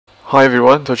Hi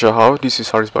everyone, How. This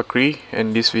is Haris Bakri.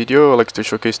 In this video, I'd like to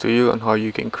showcase to you on how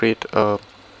you can create a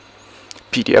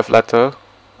PDF letter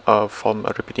from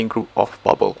a repeating group of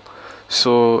bubble.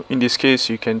 So in this case,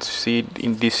 you can see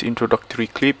in this introductory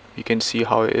clip, you can see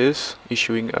how it is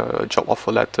issuing a job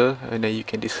offer letter, and then you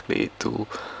can display it to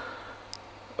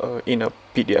in a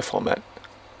PDF format.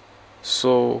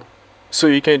 So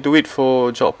you can do it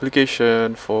for job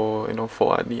application, for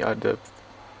for any other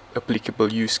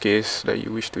applicable use case that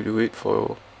you wish to do it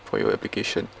for your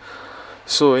application.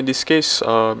 So in this case,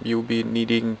 you'll be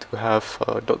needing to have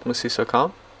a Docmosis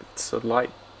account. It's a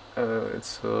light.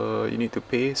 You need to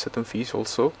pay certain fees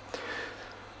also,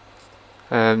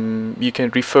 and you can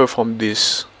refer from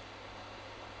this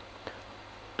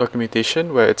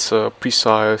documentation where it's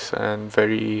precise and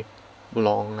very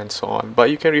long and so on.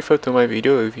 But you can refer to my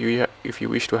video if you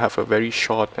wish to have a very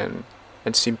short and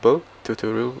simple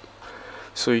tutorial.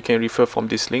 So you can refer from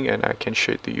this link, and I can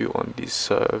share it to you on this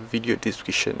video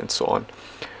description and so on.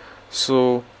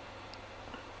 So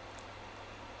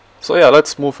yeah,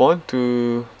 let's move on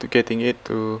to getting it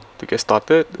to get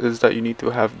started. Is that you need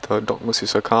to have the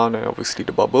Docmosis account and obviously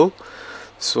the bubble.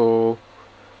 So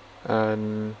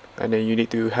and then you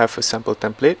need to have a sample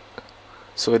template.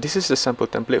 So this is the sample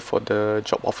template for the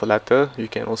job offer letter. You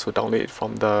can also download it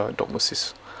from the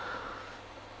Docmosis.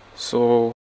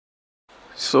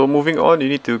 So moving on, you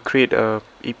need to create a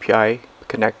API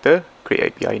connector,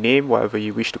 create API name, whatever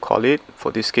you wish to call it.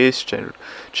 For this case,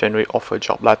 generate offer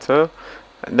job letter,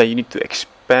 and then you need to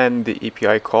expand the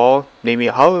API call, name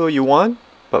it however you want,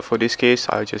 but for this case,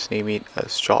 I'll just name it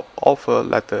as job offer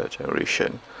letter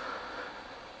generation.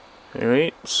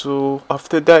 Alright, so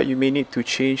after that, you may need to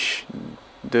change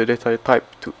the data type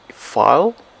to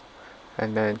file,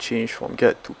 and then change from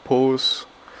get to post.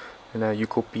 And then you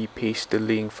copy paste the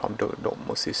link from the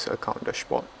Docmosis account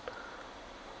dashboard.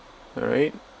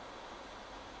 Alright,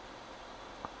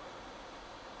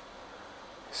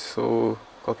 so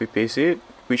copy paste it,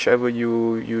 whichever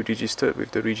you registered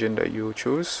with the region that you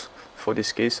choose. For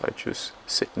this case, I choose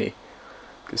Sydney.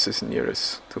 This is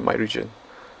nearest to my region.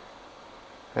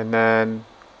 And then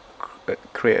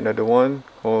create another one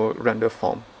called render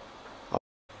form.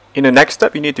 In the next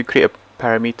step, you need to create a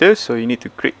parameter. So you need to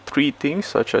create three things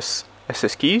such as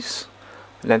access keys,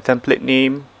 and then template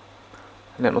name,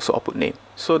 and then also output name.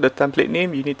 So the template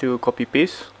name, you need to copy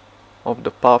paste of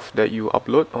the path that you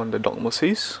upload on the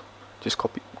Docmosis.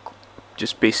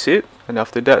 Just paste it, and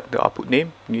after that the output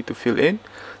name you need to fill in.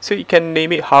 So you can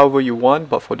name it however you want,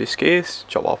 but for this case,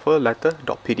 job offer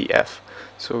letter.pdf.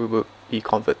 So it will be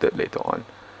converted later on.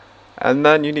 And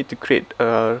then you need to create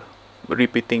a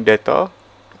repeating data.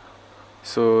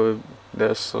 So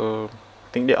there's I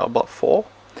think there are about 4: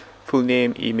 full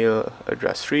name, email,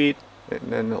 address, read,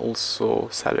 and then also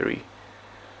salary.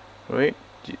 Right?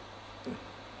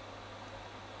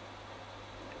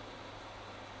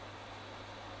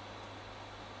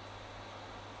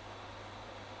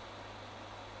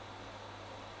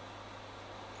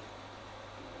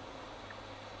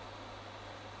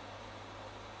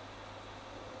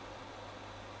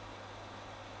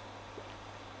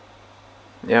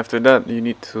 After that, you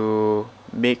need to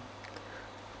make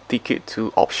ticket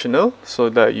to optional, so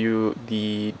that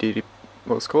the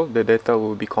data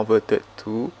will be converted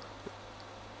to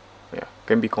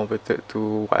can be converted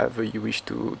to whatever you wish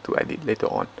to edit later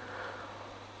on.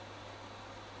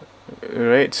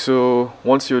 Alright, so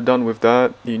once you're done with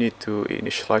that, you need to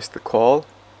initialize the call.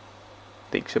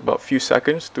 Takes about a few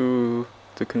seconds to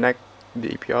connect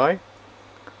the API.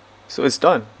 So it's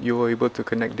done. You were able to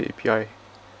connect the API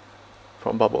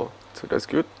from Bubble, so that's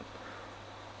good.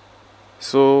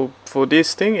 So for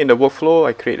this thing in the workflow,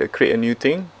 I create a new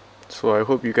thing. So I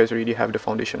hope you guys already have the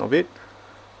foundation of it.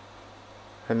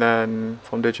 And then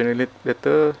from the generate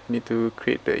letter, you need to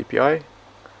create the API,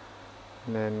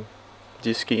 and then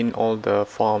just key in all the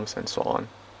forms and so on.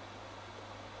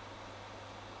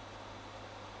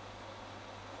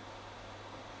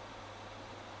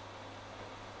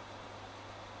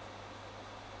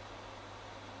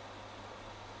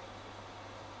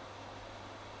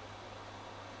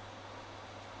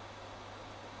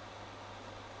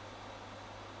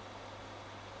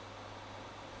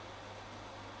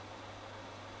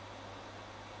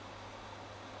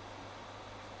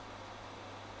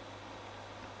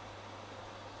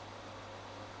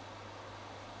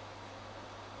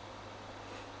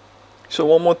 So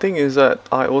one more thing is that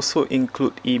I also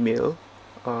include email.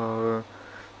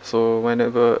 So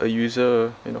whenever a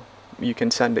user, you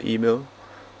can send the email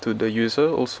to the user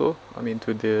also,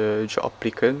 to the job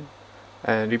applicant.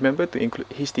 And remember to include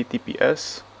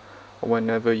HTTPS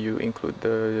whenever you include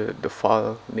the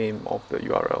file name of the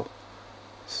URL.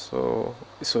 so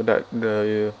that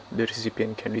the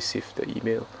recipient can receive the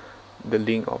email, the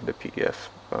link of the PDF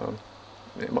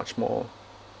in a much more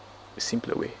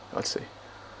simpler way, I'd say.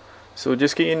 So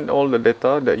just key in all the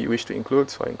data that you wish to include.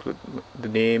 So I include the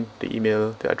name, the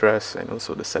email, the address, and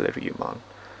also the salary amount.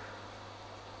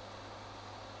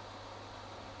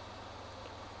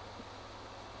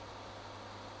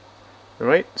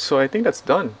 Alright, so I think that's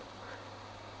done.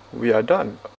 We are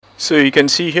done. So you can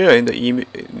see here in the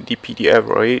PDF,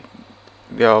 right,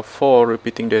 there are 4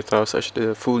 repeating data such as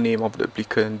the full name of the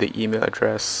applicant, the email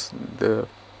address, the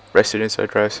residence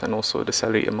address, and also the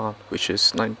salary amount, which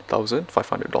is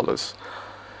 $9,500.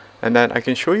 And then I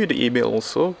can show you the email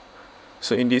also.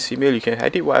 So in this email you can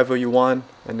edit whatever you want,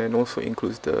 and then also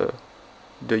includes the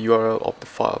URL of the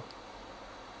file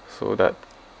so that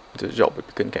the job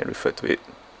applicant can refer to it.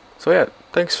 So yeah,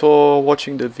 thanks for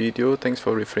watching the video, thanks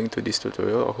for referring to this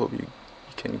tutorial. I hope you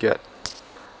can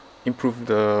improve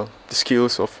the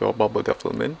skills of your bubble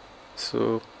development.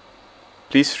 So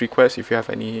please request if you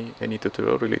have any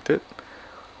tutorial related.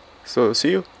 So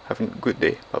see you, have a good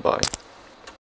day, bye bye.